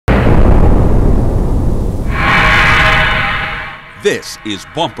This is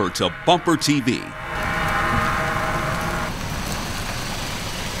Bumper to Bumper TV.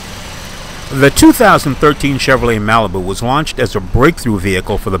 The 2013 Chevrolet Malibu was launched as a breakthrough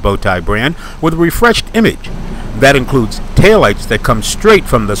vehicle for the Bowtie brand with a refreshed image. That includes taillights that come straight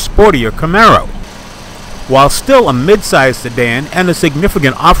from the sportier Camaro. While still a mid-sized sedan and a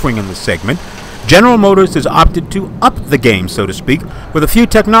significant offering in the segment, General Motors has opted to up the game, so to speak, with a few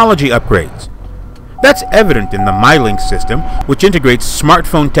technology upgrades. That's evident in the MyLink system, which integrates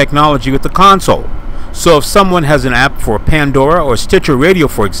smartphone technology with the console. So if someone has an app for Pandora or Stitcher Radio,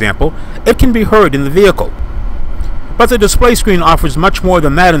 for example, it can be heard in the vehicle. But the display screen offers much more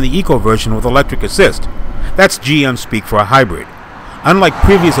than that in the Eco version with electric assist. That's GM speak for a hybrid. Unlike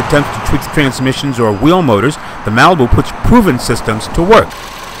previous attempts to tweak transmissions or wheel motors, the Malibu puts proven systems to work.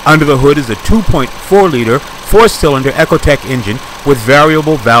 Under the hood is a 2.4-liter, 4-cylinder Ecotec engine with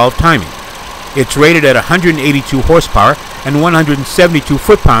variable valve timing. It's rated at 182 horsepower and 172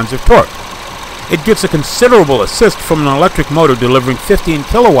 foot-pounds of torque. It gets a considerable assist from an electric motor delivering 15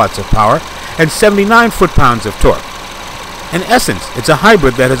 kilowatts of power and 79 foot-pounds of torque. In essence, it's a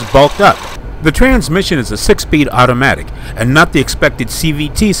hybrid that has bulked up. The transmission is a 6-speed automatic and not the expected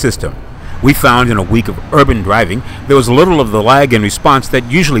CVT system. We found in a week of urban driving there was little of the lag in response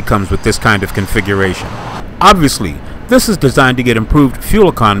that usually comes with this kind of configuration. Obviously, this is designed to get improved fuel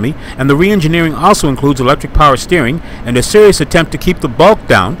economy, and the re-engineering also includes electric power steering and a serious attempt to keep the bulk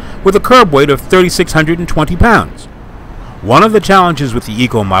down with a curb weight of 3,620 pounds. One of the challenges with the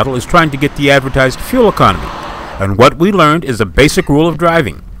Eco model is trying to get the advertised fuel economy, and what we learned is a basic rule of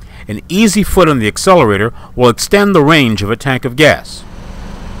driving. An easy foot on the accelerator will extend the range of a tank of gas.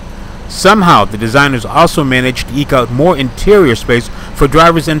 Somehow, the designers also managed to eke out more interior space for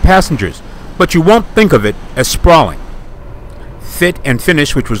drivers and passengers, but you won't think of it as sprawling. Fit and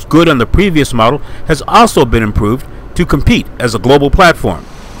finish, which was good on the previous model, has also been improved to compete as a global platform.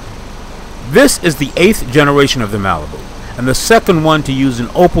 This is the 8th generation of the Malibu, and the second one to use an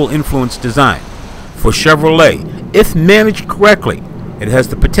Opel-influenced design. For Chevrolet, if managed correctly, it has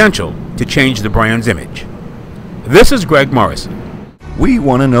the potential to change the brand's image. This is Greg Morrison. We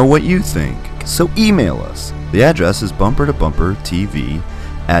want to know what you think, so email us. The address is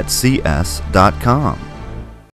bumpertobumpertv@cs.com.